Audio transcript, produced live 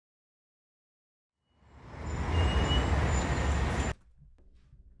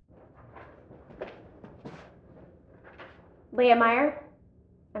Leah Meyer?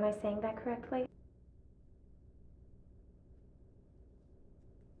 Am I saying that correctly?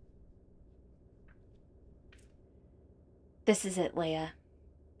 This is it, Leah.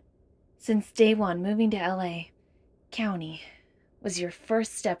 Since day one, moving to LA County was your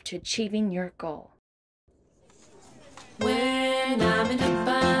first step to achieving your goal. When I'm in a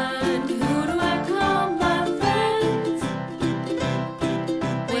bind, who do I call my friends?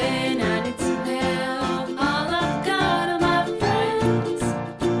 When I need some help, all I've got are my friends.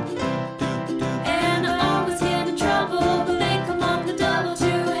 And I always get in trouble, but they come on the double to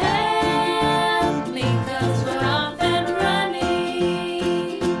help me, 'cause we're off and running.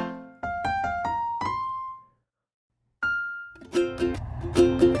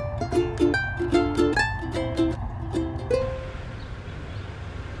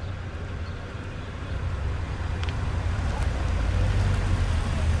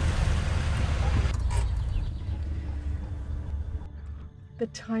 The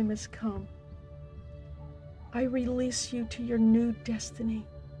time has come. I release you to your new destiny.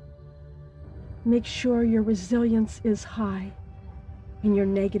 Make sure your resilience is high and your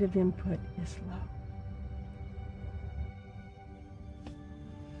negative input is low.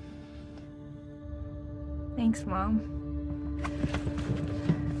 Thanks, Mom.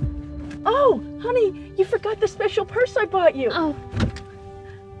 Oh, honey, you forgot the special purse I bought you. Oh.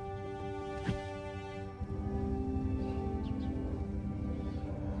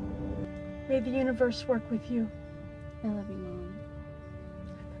 May the universe work with you. I love you, Mom.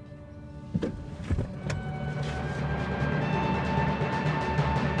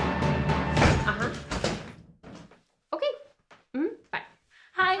 Okay. Bye.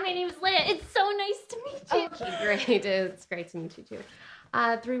 Hi, my name is Leah. It's so nice to meet you. Okay, great. It's great to meet you too.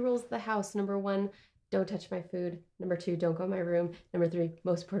 3 rules of the house. Number 1, don't touch my food. Number 2, don't go in my room. Number 3,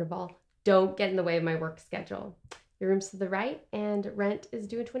 most important of all, don't get in the way of my work schedule. Your room's to the right, and rent is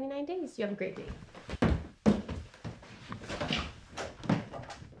due in 29 days. You have a great day.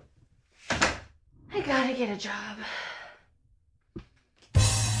 I gotta get a job.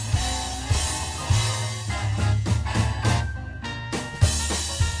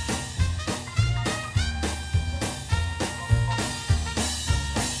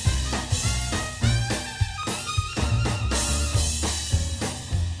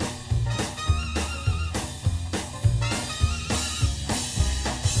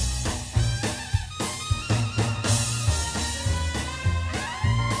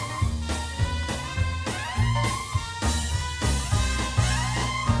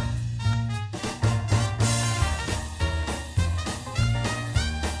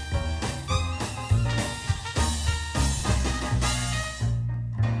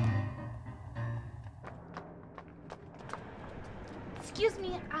 Excuse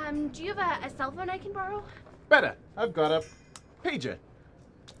me, do you have a cell phone I can borrow? Better. I've got a pager.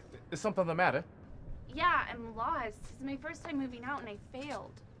 Is something the matter? Yeah, I'm lost. It's my first time moving out and I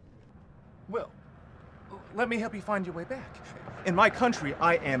failed. Well, let me help you find your way back. In my country,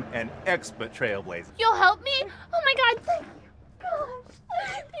 I am an expert trailblazer. You'll help me? Oh my God, thank you. Gosh,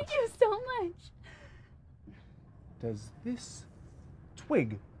 thank you so much. Does this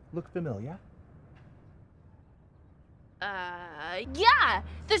twig look familiar? Yeah.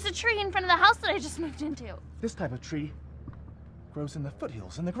 There's a tree in front of the house that I just moved into. This type of tree grows in the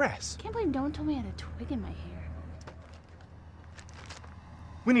foothills in the grass. Can't believe no one told me I had a twig in my hair.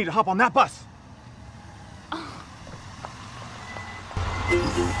 We need to hop on that bus.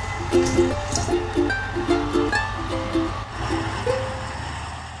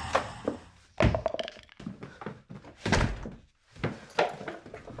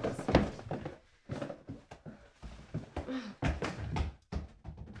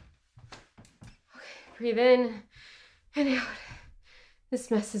 Breathe in and out. This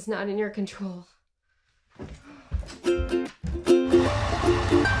mess is not in your control.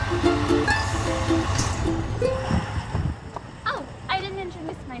 Oh, I didn't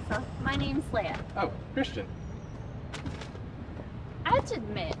introduce myself. My name's Leah. Oh, Christian. I have to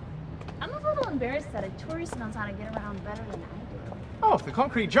admit, I'm a little embarrassed that a tourist knows how to get around better than I do. Oh, the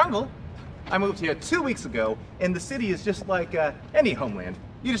concrete jungle. I moved here 2 weeks ago, and the city is just like any homeland.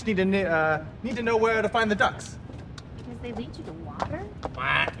 You just need to know where to find the ducks. Because they lead you to water?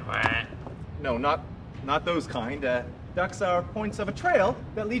 No, not those kind. Ducks are points of a trail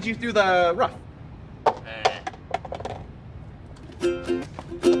that leads you through the rough.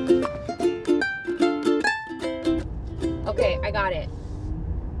 Okay, I got it.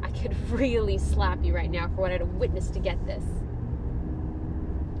 I could really slap you right now for what I had to witness to get this.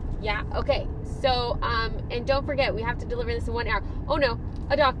 Yeah, okay. So, and don't forget, we have to deliver this in 1 hour. Oh no,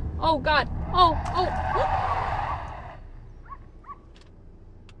 a dog. Oh God. Oh.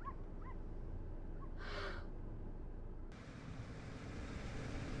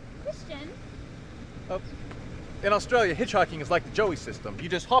 Christian. In Australia, hitchhiking is like the Joey system. You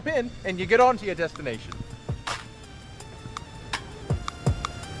just hop in and you get on to your destination.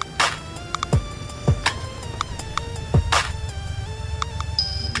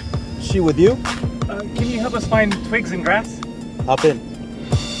 She with you? Can you help us find twigs and grass? Hop in.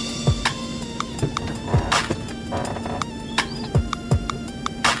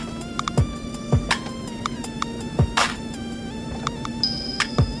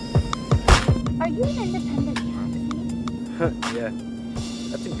 Are you an independent taxi? Yeah,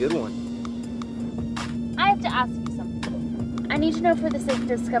 that's a good one. I have to ask you something. I need to know for the sake of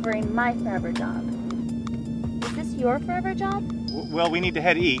discovering my forever job. Is this your forever job? Well, we need to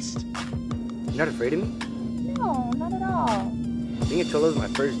head east. You're not afraid of me? No, not at all. Being a cholo is my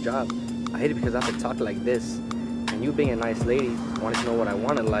first job. I hate it because I have to talk like this. And you being a nice lady, wanting to know what I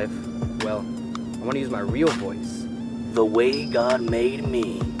want in life, well, I want to use my real voice. The way God made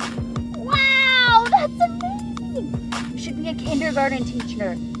me. Wow, that's amazing! You should be a kindergarten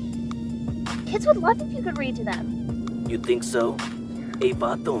teacher. Kids would love if you could read to them. You think so? Hey,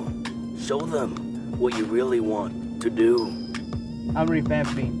 Vato, show them what you really want to do. I'm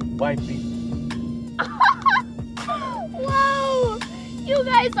revamping wifey. Whoa! You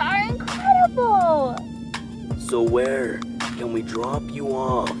guys are incredible! So where can we drop you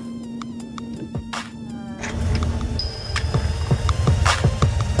off?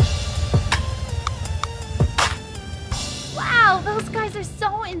 Wow, those guys are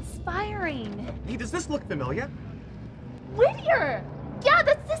so inspiring. Hey, does this look familiar? Whittier! Yeah,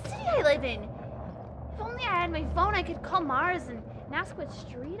 that's the city I live in. If only I had my phone, I could call Mars and ask what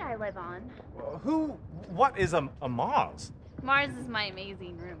street I live on. What is a Mars? Mars is my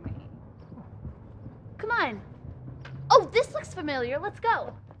amazing roommate. Come on. Oh, this looks familiar. Let's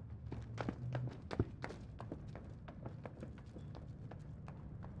go.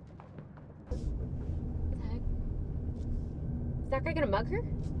 Is that guy gonna mug her?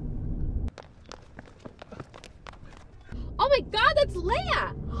 Oh my god, that's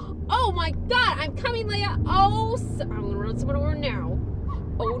Leia! Oh my god, I'm coming, Leia! Oh, I'm gonna run someone over now.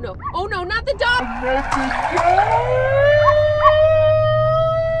 Oh no, not the dog!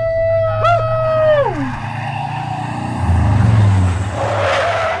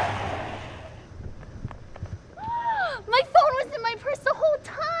 My phone was in my purse the whole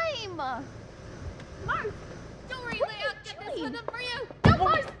time. Mars, Don't worry, what Leia, are I'll you get this doing? one up for you! No,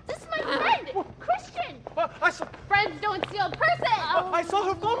 Mars, this is my friend, Christian. Friends don't steal purses! I saw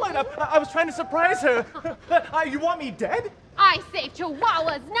her phone light up. I was trying to surprise her. You want me dead? I say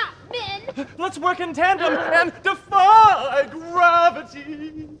chihuahuas, not men! Let's work in tandem and defy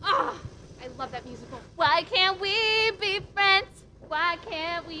gravity. Ah, I love that musical. Why can't we be friends? Why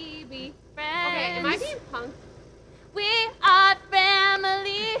can't we be friends? Okay, am I being punked? We are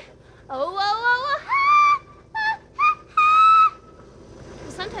family. Oh, oh, oh, oh.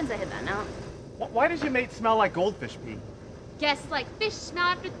 Well, sometimes I hit that note. Why does your mate smell like goldfish pee? Guess like fish smell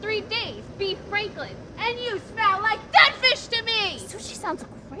after 3 days, beef Franklin. And you smell like dead fish to me! Sushi sounds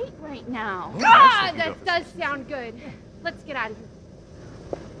great right now. God, that does sound good. Let's get out of here.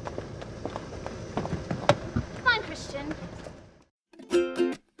 Come on, Christian.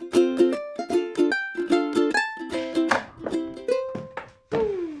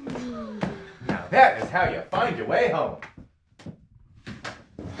 Now that is how you find your way home.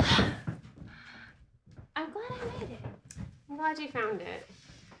 I'm glad I made it. I'm glad you found it.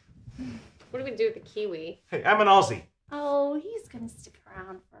 What do we do with the kiwi? Hey, I'm an Aussie. Oh, he's gonna stick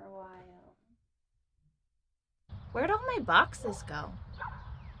around for a while. Where'd all my boxes go?